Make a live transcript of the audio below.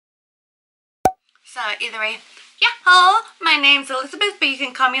So either way, yeah, hello, my name's Elizabeth, but you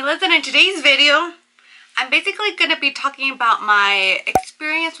can call me Liz, and in today's video, I'm basically going to be talking about my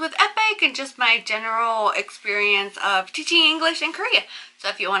experience with EPIK and just my general experience of teaching English in Korea. So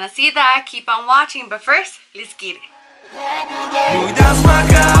if you want to see that, keep on watching, but first, let's get it. Mój dans ma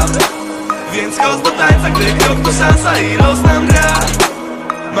grab, więc chodź do tańca, gdy krok to szansa i los nam gra.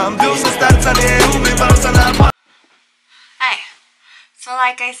 Mam duszę starca, nie lubię walca na... Hey, so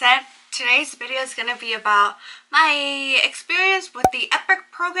like I said, today's video is going to be about my experience with the EPIK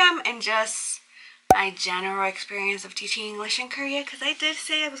program and just my general experience of teaching English in Korea, because I did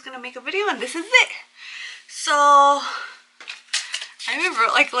say I was going to make a video and this is it. So I even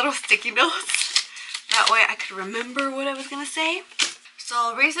wrote like little sticky notes, that way I could remember what I was going to say.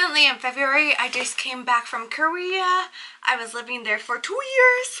 So recently in February, I just came back from Korea. I was living there for 2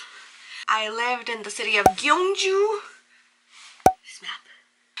 years. I lived in the city of Gyeongju.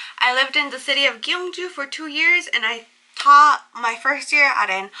 I lived in the city of Gyeongju for 2 years, and I taught my first year at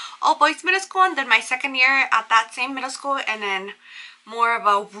an all-boys middle school, and then my second year at that same middle school, and then more of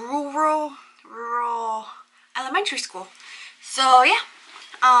a rural elementary school. So yeah,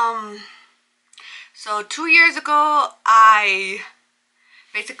 so 2 years ago, I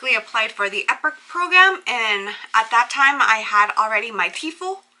basically applied for the EPIK program, and at that time, I had already my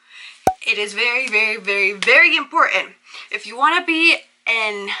TEFL. It is very, very, very, very important. If you want to be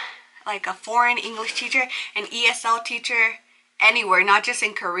like a foreign English teacher, an ESL teacher, anywhere, not just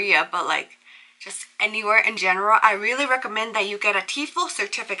in Korea, but like just anywhere in general, I really recommend that you get a TEFL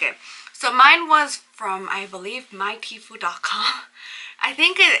certificate. So mine was from, I believe, mytefl.com. I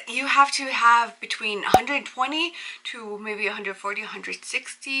think you have to have between 120 to maybe 140,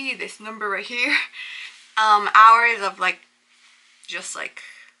 160, this number right here, hours of like, just like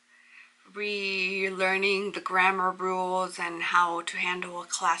relearning the grammar rules and how to handle a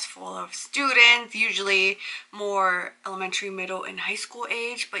class full of students, usually more elementary, middle, and high school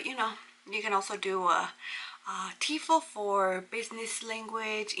age. But you know, you can also do a TEFL for business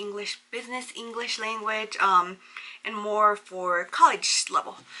language, business English language, and more for college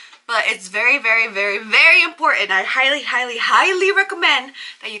level. But it's very, very, very, very important. I highly, highly, highly recommend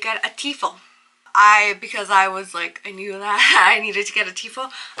that you get a TEFL. Because I was like, I knew that I needed to get a TEFL.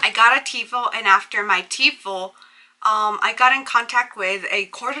 I got a TEFL, and after my TEFL, I got in contact with a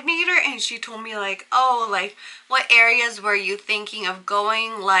coordinator, and she told me like, oh, like what areas were you thinking of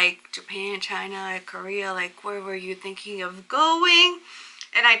going, like Japan, China, Korea, like where were you thinking of going?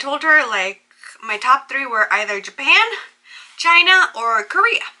 And I told her like my top 3 were either Japan, China, or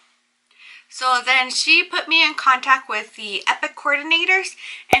Korea. So then she put me in contact with the EPIK coordinators,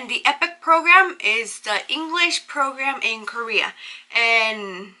 and the EPIK program is the English program in Korea.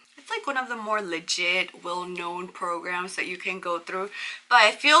 And it's like one of the more legit, well-known programs that you can go through. But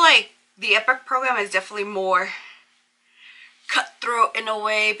I feel like the EPIK program is definitely more cutthroat in a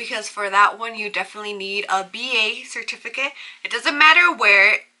way, because for that one you definitely need a BA certificate. It doesn't matter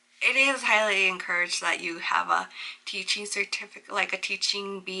where. It is highly encouraged that you have a teaching certificate, like a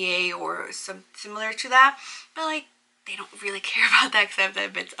teaching BA or some similar to that, but like they don't really care about that except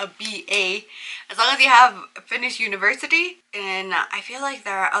if it's a BA, as long as you have finished university. And I feel like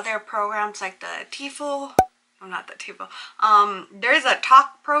there are other programs like the TEFL. Oh, not the TEFL. There's a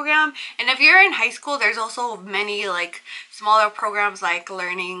talk program, and if you're in high school, there's also many like smaller programs like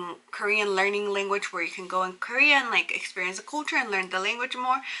Korean learning language, where you can go in Korea and like experience the culture and learn the language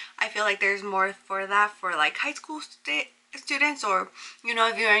more. I feel like there's more for that for like high school students, or you know,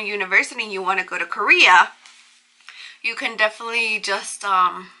 if you're in university and you want to go to Korea, you can definitely just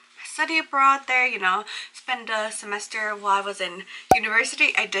study abroad there, you know, spend a semester. While I was in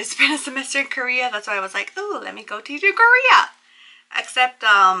university, I did spend a semester in Korea. That's why I was like, oh, let me go teach in Korea. Except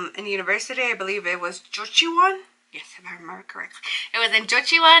in university, I believe it was Jochiwon. Yes, if I remember correctly. It was in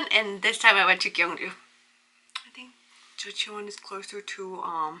Jochiwon, and this time I went to Gyeongju. I think Jochiwon is closer to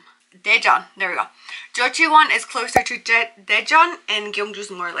Daejeon. There we go. Jochiwon is closer to Daejeon, and Gyeongju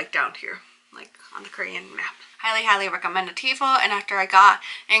is more like down here, like on the Korean map. Highly, highly recommend a TEFL. And after I got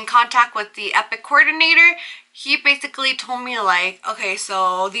in contact with the EPIK coordinator, he basically told me like, okay,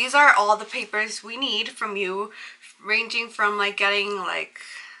 so these are all the papers we need from you, ranging from like getting like,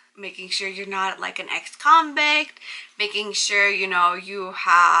 making sure you're not like an ex-convict, making sure, you know, you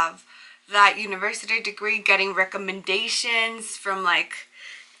have that university degree, getting recommendations from like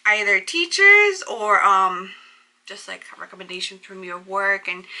either teachers or just like recommendations from your work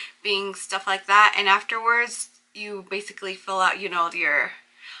and being stuff like that. And afterwards you basically fill out, you know, your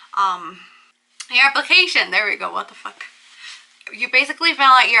application. There we go. What the fuck? you basically fill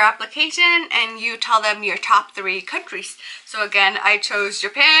out your application and you tell them your top 3 countries. So again, I chose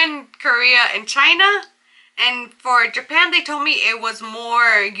Japan, Korea, and China. And for Japan, they told me it was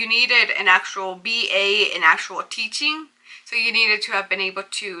more, you needed an actual BA in actual teaching. So you needed to have been able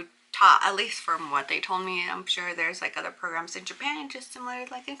to taught, at least from what they told me. I'm sure there's like other programs in Japan just similar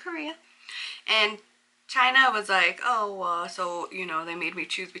like in Korea. And China was like, oh, so, you know, they made me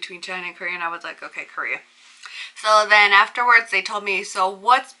choose between China and Korea, and I was like, okay, Korea. So then afterwards they told me, so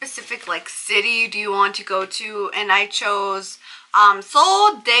what specific like city do you want to go to? And I chose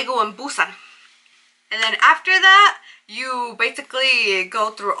Seoul, Daegu, and Busan. And then after that, you basically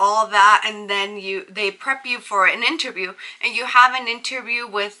go through all of that, and then they prep you for an interview, and you have an interview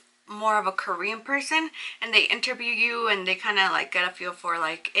with more of a Korean person, and they interview you and they kind of like get a feel for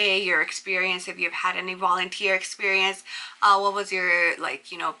like your experience, if you've had any volunteer experience, what was your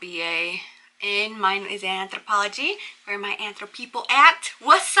like, you know, BA. And mine is anthropology. Where are my anthro people at?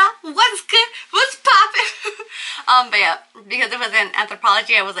 What's up? What's good? What's poppin'? But yeah, because it was in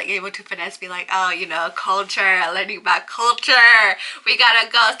anthropology, I was like able to finesse, be like, oh, you know, culture, learning about culture. We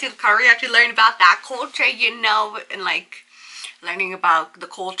gotta go to Korea to learn about that culture, you know, and like learning about the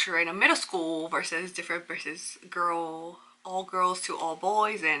culture in a middle school versus all girls to all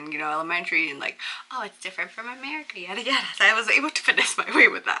boys, and you know, elementary, and like, oh, it's different from America, yada yada. So I was able to finesse my way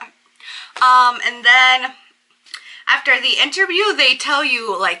with that. And then after the interview, they tell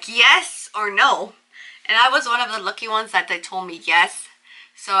you like yes or no. And I was one of the lucky ones that they told me yes.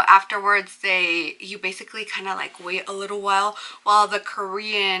 So afterwards, you basically kind of like wait a little while the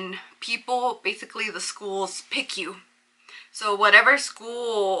Korean people, basically the schools, pick you. So whatever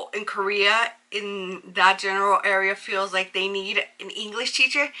school in Korea in that general area feels like they need an English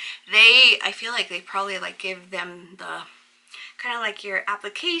teacher, I feel like they probably like give them the kind of like your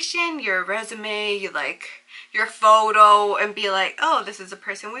application, your resume, like your photo, and be like, oh, this is the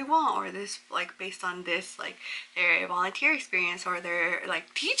person we want, or this like based on this like their volunteer experience or their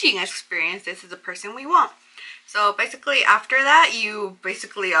like teaching experience, this is the person we want. So basically after that, you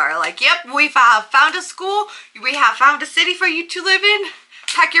basically are like, yep, we have found a school, we have found a city for you to live in,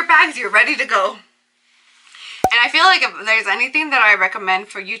 pack your bags, you're ready to go. And I feel like if there's anything that I recommend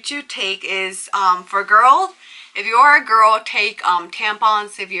for you to take is for girls, if you're a girl, take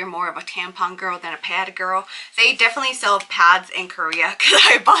tampons. If you're more of a tampon girl than a pad girl, they definitely sell pads in Korea, because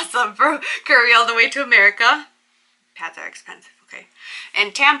I bought some from Korea all the way to America. Pads are expensive, okay?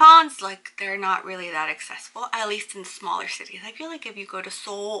 And tampons, like, they're not really that accessible, at least in smaller cities. I feel like if you go to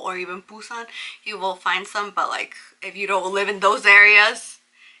Seoul or even Busan, you will find some, but like if you don't live in those areas,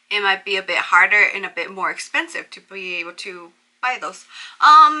 it might be a bit harder and a bit more expensive to be able to buy those.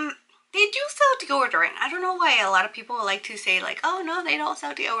 They do sell deodorant. I don't know why a lot of people like to say like, oh no, they don't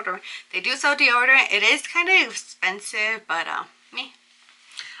sell deodorant. They do sell deodorant. It is kind of expensive, but me.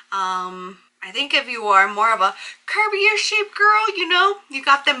 I think if you are more of a curvier shaped girl, you know, you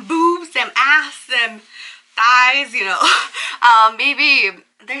got them boobs, them ass, them thighs, you know, maybe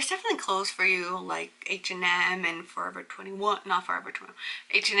there's definitely clothes for you like H&M and Forever 21, not Forever 21,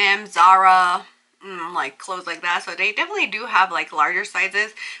 H&M, Zara, like clothes like that. So they definitely do have like larger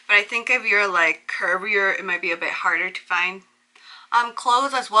sizes, but I think if you're like curvier, it might be a bit harder to find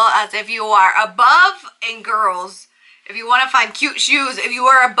clothes, as well as if you are above in girls. If you want to find cute shoes, if you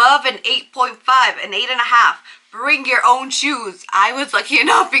are above an 8.5, an 8.5, bring your own shoes. I was lucky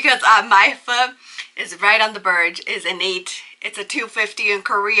enough because my foot is right on the verge, is an 8. It's a 250 in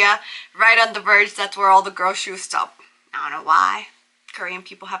Korea, right on the verge. That's where all the girl shoes stop. I don't know why. Korean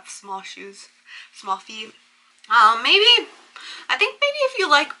people have small shoes, small feet. I think maybe if you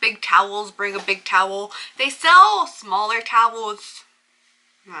like big towels, bring a big towel. They sell smaller towels.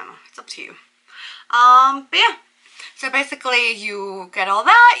 I don't know, it's up to you. But yeah. So basically you get all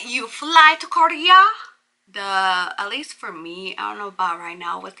that, you fly to Korea. At least for me, I don't know about right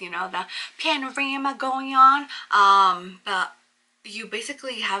now with, you know, the panorama going on, but you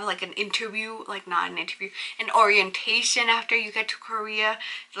basically have like an interview, like not an interview, an orientation after you get to Korea.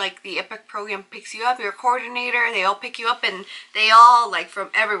 Like the EPIK program picks you up, your coordinator, they all pick you up, and they all like from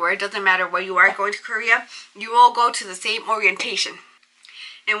everywhere, it doesn't matter where you are going to Korea, you all go to the same orientation.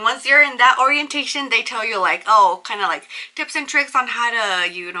 And once you're in that orientation, they tell you like, oh, kind of like tips and tricks on how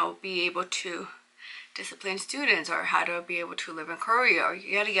to, you know, be able to discipline students, or how to be able to live in Korea, or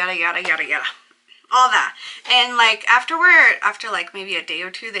yada yada yada yada yada, all that. And like afterward, after like maybe a day or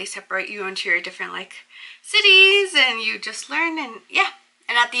two, they separate you into your different like cities, and you just learn. And yeah,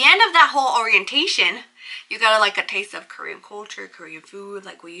 and at the end of that whole orientation, you got like a taste of Korean culture, Korean food,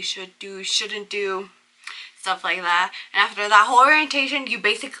 like what you should do, shouldn't do. stuff like that. And after that whole orientation, you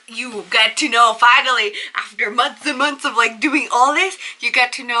get to know, finally, after months and months of like doing all this, you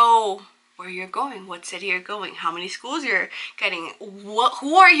get to know where you're going, what city you're going, how many schools you're getting,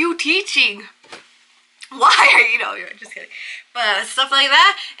 who are you teaching, why are you know, you're just kidding, but stuff like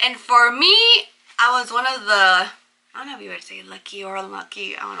that. And for me, I was one of the, I don't know if you would say lucky or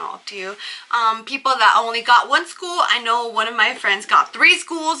unlucky, I don't know, up to you, people that only got one school. I know one of my friends got 3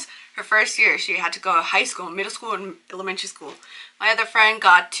 schools. Her first year, she had to go to high school, middle school, and elementary school. My other friend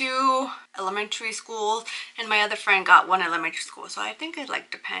got 2 elementary schools, and my other friend got 1 elementary school. So I think it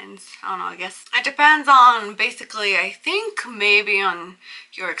like depends. I don't know, I guess it depends on basically, I think maybe on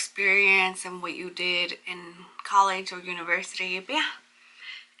your experience and what you did in college or university. But yeah.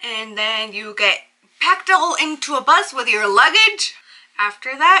 And then you get packed all into a bus with your luggage.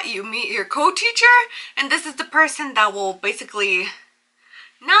 After that, you meet your co-teacher, and this is the person that will basically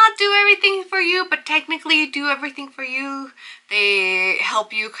not do everything for you, but technically do everything for you. They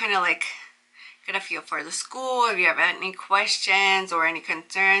help you kind of like get a feel for the school. If you have any questions or any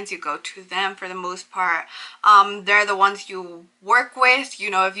concerns, you go to them for the most part. They're the ones you work with. You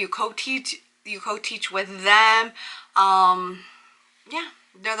know, if you co-teach with them. Yeah.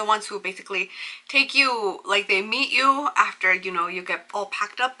 They're the ones who basically take you, like they meet you after, you know, you get all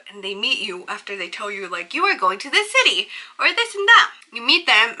packed up, and they meet you after they tell you like you are going to this city or this and that. You meet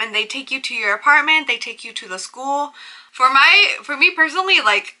them and they take you to your apartment, they take you to the school. For me personally,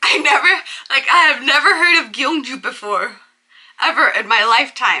 like I have never heard of Gyeongju before, ever in my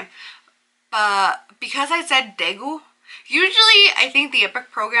lifetime. But because I said Daegu, usually I think the EPIK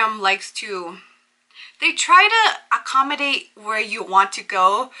program likes to, they try to accommodate where you want to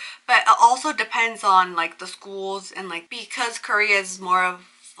go, but it also depends on like the schools, and like because Korea is more of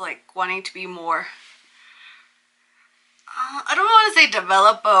like wanting to be more, I don't want to say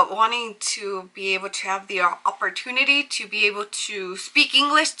develop, but wanting to be able to have the opportunity to be able to speak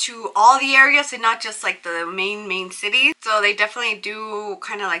English to all the areas and not just like the main cities. So they definitely do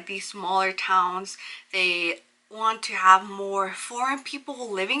kind of like these smaller towns. They want to have more foreign people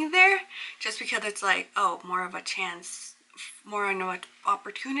living there, just because it's like, oh, more of a chance, more of an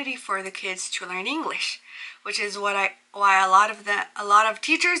opportunity for the kids to learn English, which is why a lot of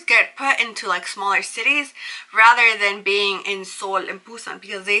teachers get put into like smaller cities rather than being in Seoul and Busan,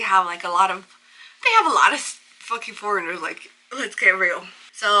 because they have a lot of fucking foreigners. Like, let's get real.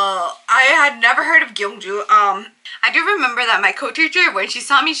 So I had never heard of Gyeongju. I do remember that my co-teacher, when she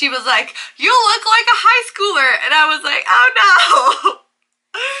saw me, she was like, "You look like a high schooler," and I was like, "Oh no,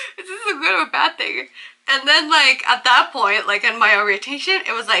 is this a good or bad thing?" And then like at that point, like in my orientation,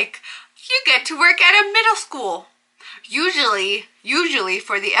 it was like, you get to work at a middle school. Usually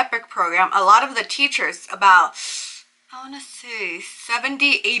for the EPIK program, a lot of the teachers, about, I want to say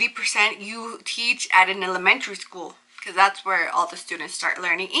 70-80%, you teach at an elementary school, because that's where all the students start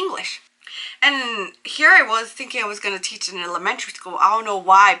learning English. And here I was thinking I was going to teach in elementary school. I don't know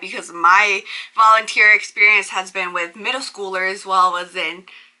why, because my volunteer experience has been with middle schoolers while I was in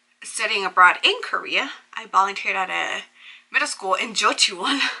studying abroad in Korea. I volunteered at a middle school in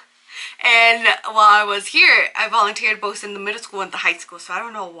Gyeongju. And while I was here, I volunteered both in the middle school and the high school. So I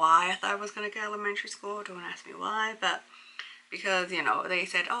don't know why I thought I was going to get elementary school. Don't ask me why, but because, you know, they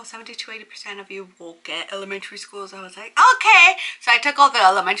said, oh, 70-80% of you will get elementary schools. I was like, okay. So I took all the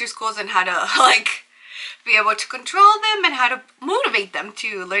elementary schools and how to, like, be able to control them and how to motivate them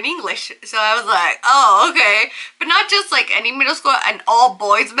to learn English. So I was like, oh, okay. But not just, like, any middle school, an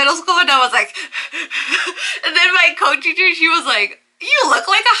all-boys middle school. And I was like, and then my co-teacher, she was like, you look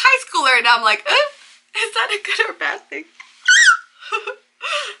like a high schooler. And I'm like, is that a good or bad thing?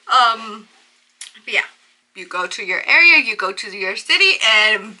 But yeah. You go to your area, you go to your city,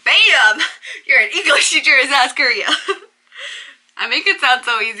 and bam! You're an English teacher in South Korea. I make it sound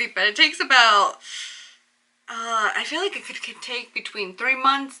so easy, but it takes about, I feel like it could take between 3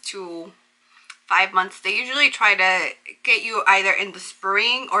 months to 5 months. They usually try to get you either in the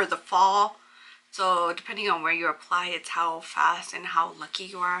spring or the fall. So depending on where you apply, it's how fast and how lucky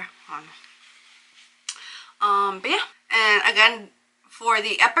you are. But yeah. And again, for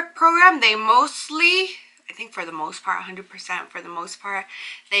the EPIK program, they mostly, I think for the most part, 100% for the most part,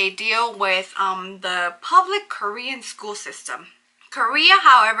 they deal with the public Korean school system. Korea,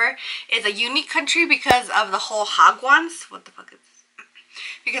 however, is a unique country because of the whole Hagwons. What the fuck is this?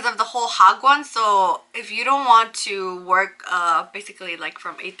 Because of the whole Hagwon. So if you don't want to work basically like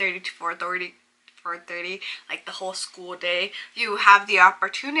from 8:30 to 4:30, like the whole school day, you have the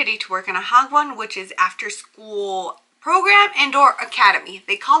opportunity to work in a Hagwon, which is after school program and or academy.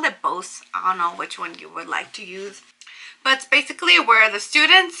 They call it both. I don't know which one you would like to use, but it's basically where the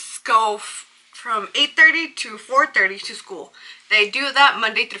students go from 8:30 to 4:30 to school. They do that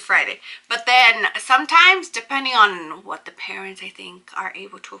Monday through Friday. But then sometimes, depending on what the parents, I think, are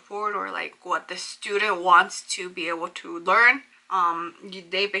able to afford, or like what the student wants to be able to learn,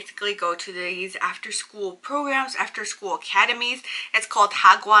 they basically go to these after school programs, after school academies. It's called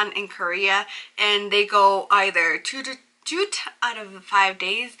hagwon in Korea, and they go either two out of 5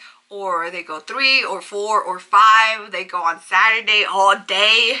 days, or they go 3 or 4 or 5. They go on Saturday all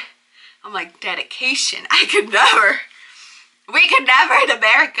day. I'm like, dedication. I could never. We could never in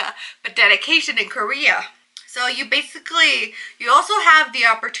America, but dedication in Korea. So you also have the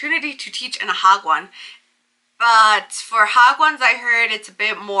opportunity to teach in a hagwon. But for hagwons, I heard it's a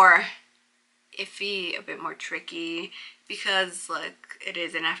bit more iffy, a bit more tricky, because like it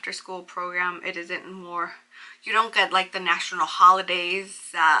is an after school program. It isn't more, you don't get like the national holidays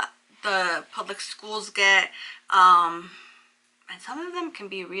that the public schools get. And some of them can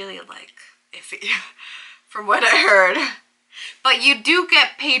be really like iffy from what I heard. But you do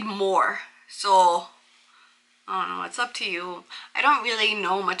get paid more. So I don't know, it's up to you. I don't really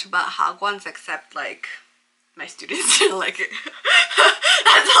know much about hagwons except like my students didn't like it.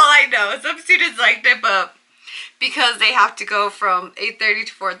 That's all I know. Some students liked it, but because they have to go from 8:30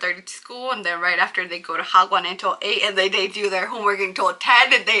 to 4:30 to school, and then right after they go to hagwon until 8, and they do their homework until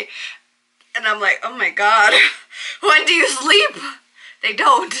 10, and I'm like, oh my god, when do you sleep? They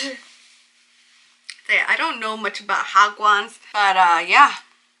don't. I don't know much about hagwons, but yeah,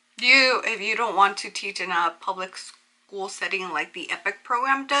 if you don't want to teach in a public school setting like the EPIK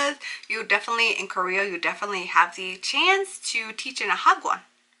program does, you definitely, in Korea, you definitely have the chance to teach in a hagwon.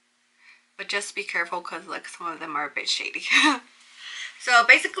 But just be careful, because like some of them are a bit shady. So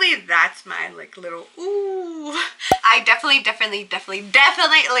basically that's my like little ooh. I definitely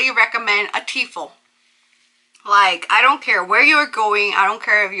recommend a TEFL. Like, I don't care where you're going. I don't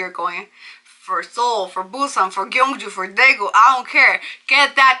care if you're going for Seoul, for Busan, for Gyeongju, for Daegu. I don't care.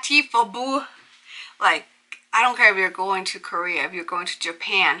 Get that TEFL, boo. Like, I don't care if you're going to Korea, if you're going to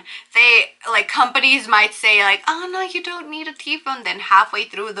Japan. Like, companies might say like, oh no, you don't need a TEFL, and then halfway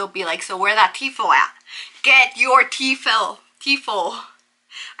through they'll be like, so where that TEFL at? Get your TEFL.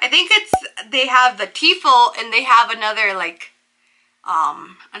 I think they have the TEFL, and they have another like,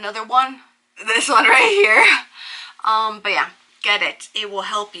 another one. This one right here. But yeah, get it. It will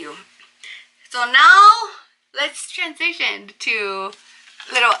help you. So now let's transition to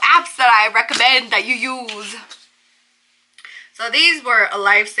little apps that I recommend that you use. So these were a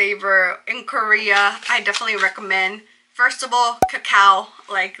lifesaver in Korea. I definitely recommend. First of all, Kakao.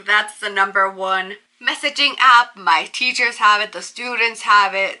 Like, that's the #1 messaging app. My teachers have it, the students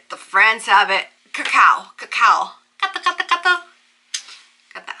have it, the friends have it. Kakao. Kata.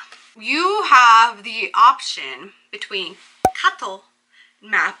 You have the option between Kato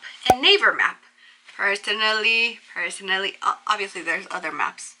map and Naver map. Personally, obviously there's other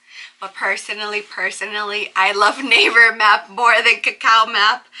maps, but personally, I love Naver map more than Kakao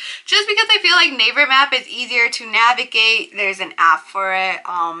map, just because I feel like Naver map is easier to navigate. There's an app for it.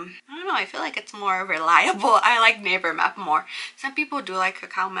 I don't know, I feel like it's more reliable. I like Naver map more. Some people do like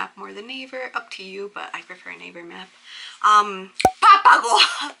Kakao map more than Naver, up to you, but I prefer Naver map. Papago.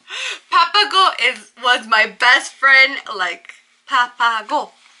 Papago was my best friend. Like,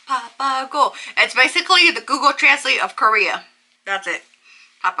 Papago. It's basically the Google Translate of Korea. That's it.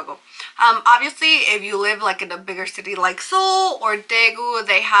 Papago. Obviously, if you live like in a bigger city like Seoul or Daegu,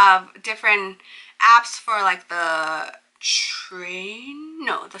 they have different apps for like the train.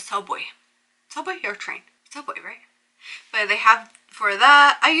 No, the subway. Subway or train? Subway, right? But they have for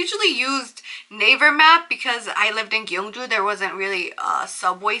that. I usually used Naver map because I lived in Gyeongju. There wasn't really a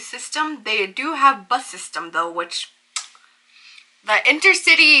subway system. They do have bus system though, which the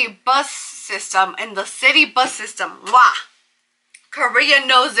intercity bus system and the city bus system, wow. Korea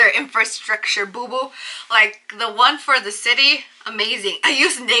knows their infrastructure, boo-boo. Like, the one for the city, amazing. I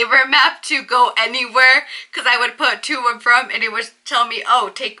used Naver map to go anywhere because I would put to and from, and it would tell me, oh,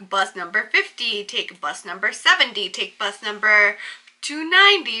 take bus number 50, take bus number 70, take bus number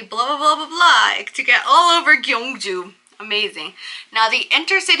 290, blah, blah, blah, blah, blah, to get all over Gyeongju. Amazing. Now, the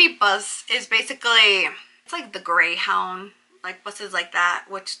intercity bus is basically, it's like the Greyhound, like buses like that,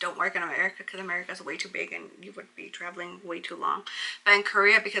 which don't work in America because America is way too big and you would be traveling way too long. But in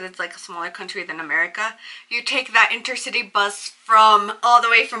Korea, because it's like a smaller country than America, you take that intercity bus from all the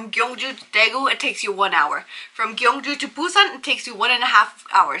way from Gyeongju to Daegu, it takes you 1 hour. From Gyeongju to Busan, it takes you 1.5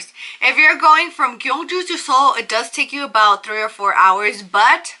 hours. If you're going from Gyeongju to Seoul, it does take you about 3 or 4 hours,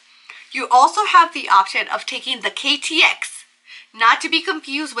 but you also have the option of taking the KTX. Not to be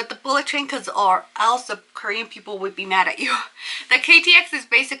confused with the bullet train, or else the Korean people would be mad at you. The KTX is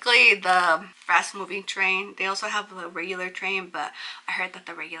basically the fast moving train. They also have the regular train, but I heard that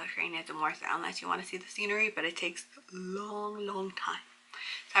the regular train isn't worth it unless you want to see the scenery, but it takes a long time.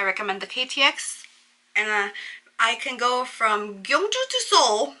 So I recommend the KTX. And I can go from Gyeongju to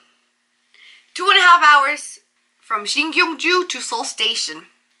Seoul, 2.5 hours from Gyeongju to Seoul Station.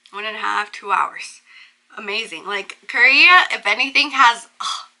 1.5, 2 hours. Amazing. Like, Korea, if anything, has,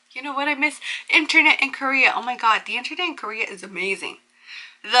 you know what I miss? Internet in Korea. Oh my god, the internet in Korea is amazing.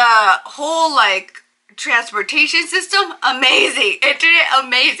 The whole, like, transportation system, amazing. Internet,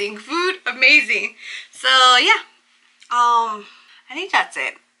 amazing. Food, amazing. So, yeah. I think that's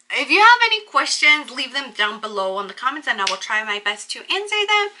it. If you have any questions, leave them down below in the comments and I will try my best to answer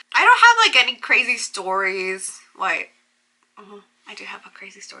them. I don't have, like, any crazy stories. Wait. I do have a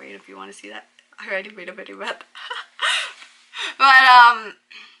crazy story if you want to see that. I already made a video about that. But,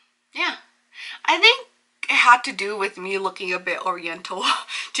 yeah. I think it had to do with me looking a bit oriental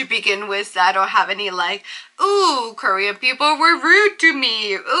to begin with. So I don't have any like, ooh, Korean people were rude to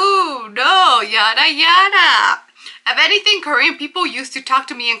me. Ooh, no, yada yada. If anything, Korean people used to talk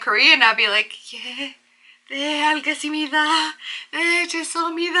to me in Korean. I'd be like, yeah, 네, 알겠습니다. 네,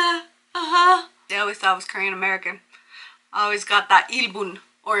 죄송합니다. They always thought I was Korean American. I always got that 일본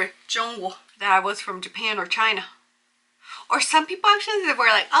or Jongwo, that I was from Japan or China. Or some people actually were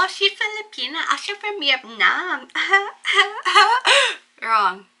like, oh, she's Filipina, oh, she's from Vietnam.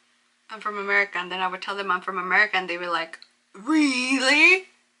 Wrong. I'm from America. And then I would tell them I'm from America and they were like, really?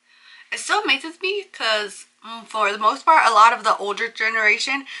 It still amazes me because for the most part, a lot of the older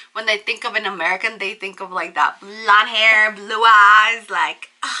generation, when they think of an American, they think of like that blonde hair, blue eyes, like,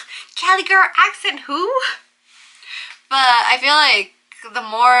 Cali girl accent, who? But I feel like the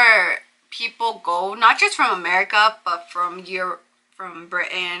more people go, not just from America, but from Europe, from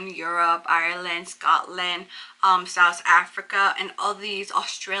Britain, Europe, Ireland, Scotland, South Africa, and all these,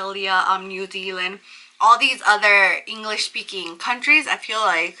 Australia, New Zealand, all these other English-speaking countries, I feel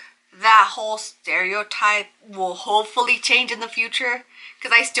like that whole stereotype will hopefully change in the future.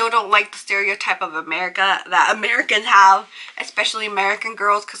 Because I still don't like the stereotype of America that Americans have, especially American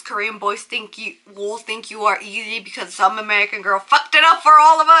girls, because Korean boys will think you are easy because some American girl fucked it up for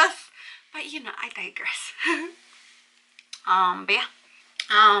all of us. But you know, I digress. But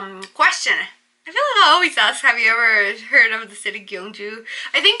yeah. Question. I feel like I always ask, have you ever heard of the city Gyeongju?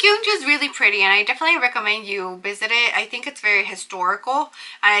 I think Gyeongju is really pretty and I definitely recommend you visit it. I think it's very historical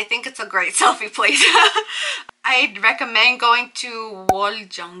and I think it's a great selfie place. I'd recommend going to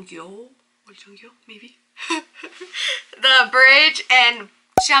Gyeongju, maybe? The bridge and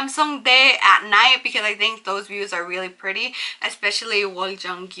Samsungdae at night because I think those views are really pretty, especially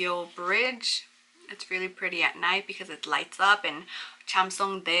Gyeongju Bridge. It's really pretty at night because it lights up and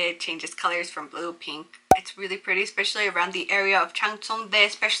Samsungdae changes colors from blue, pink. It's really pretty, especially around the area of Samsungdae,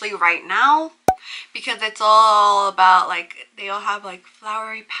 especially right now because it's all about like, they all have like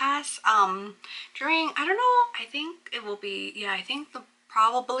flowery paths. During, I don't know, I think it will be, yeah, I think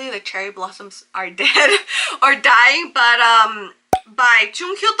probably the cherry blossoms are dead or dying, but by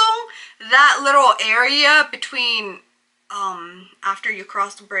Chungkyo-dong, that little area between after you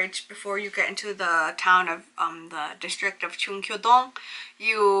cross the bridge before you get into the town of the district of Chungkyo-dong,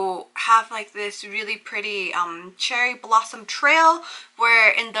 you have like this really pretty cherry blossom trail where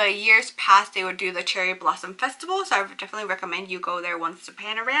in the years past they would do the cherry blossom festival, so I would definitely recommend you go there once the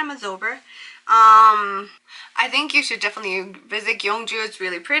panorama's over. I think you should definitely visit Gyeongju. It's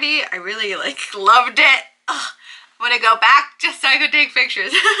really pretty. I really like loved it. Ugh. I want to go back just so I could take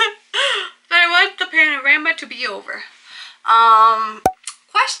pictures. But I want the panorama to be over.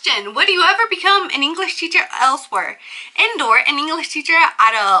 Question. Would you ever become an English teacher elsewhere? Indoor, an English teacher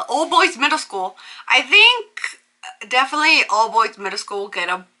at a all-boys middle school. I think definitely all-boys middle school get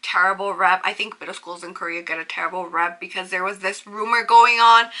a terrible rep. I think middle schools in Korea get a terrible rep because there was this rumor going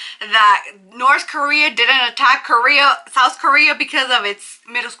on that North Korea didn't attack South Korea because of its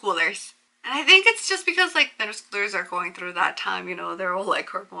middle schoolers. And I think it's just because like middle schoolers are going through that time, you know, they're all like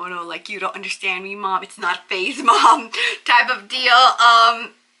hormonal, like you don't understand me, mom, it's not a phase, mom, type of deal.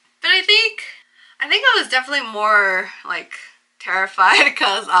 But I think I was definitely more like terrified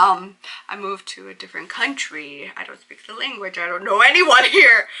because I moved to a different country. I don't speak the language. I don't know anyone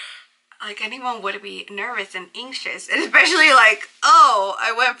here. Like anyone would be nervous and anxious, and especially like, oh,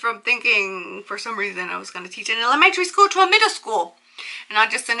 I went from thinking for some reason I was going to teach in elementary school to a middle school. And not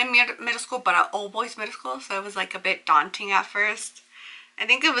just in a middle school, but an all-boys middle school. So it was like a bit daunting at first. I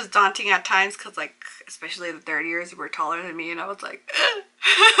think it was daunting at times because like, especially the third years were taller than me. And I was like,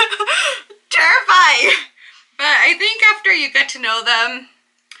 terrifying. But I think after you get to know them,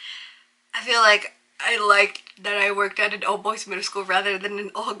 I feel like I like that I worked at an all-boys middle school rather than an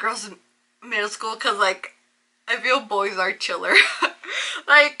all-girls middle school, because like I feel boys are chiller.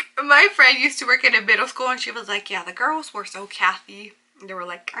 Like my friend used to work in a middle school and she was like, yeah, the girls were so catty. They were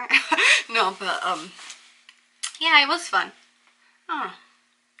like no, but yeah, it was fun. Oh,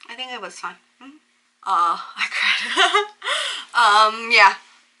 I think it was fun. I cried. Yeah.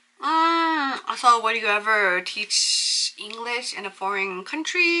 So would you ever teach English in a foreign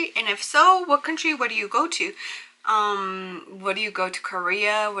country? And if so, what country would you go to? Would you go to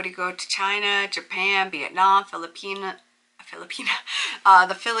Korea? Would you go to China, Japan, Vietnam, the Philippines?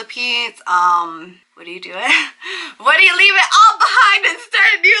 Would you do it? Would you leave it all behind and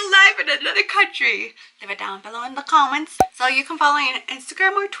start a new life in another country? Leave it down below in the comments. So you can follow me on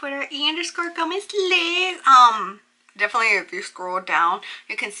Instagram or Twitter, _GomezLiz. Definitely if you scroll down,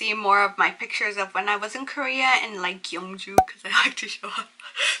 you can see more of my pictures of when I was in Korea and like Gyeongju, because I like to show off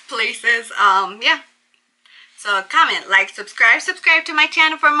places. Yeah. So comment, like, subscribe to my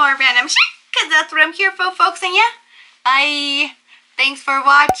channel for more random shit, because that's what I'm here for, folks. And yeah, bye. Thanks for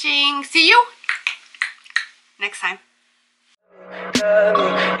watching. See you next time.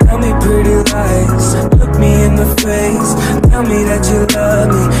 Tell me pretty lies, look me in the face, tell me that you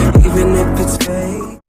love me.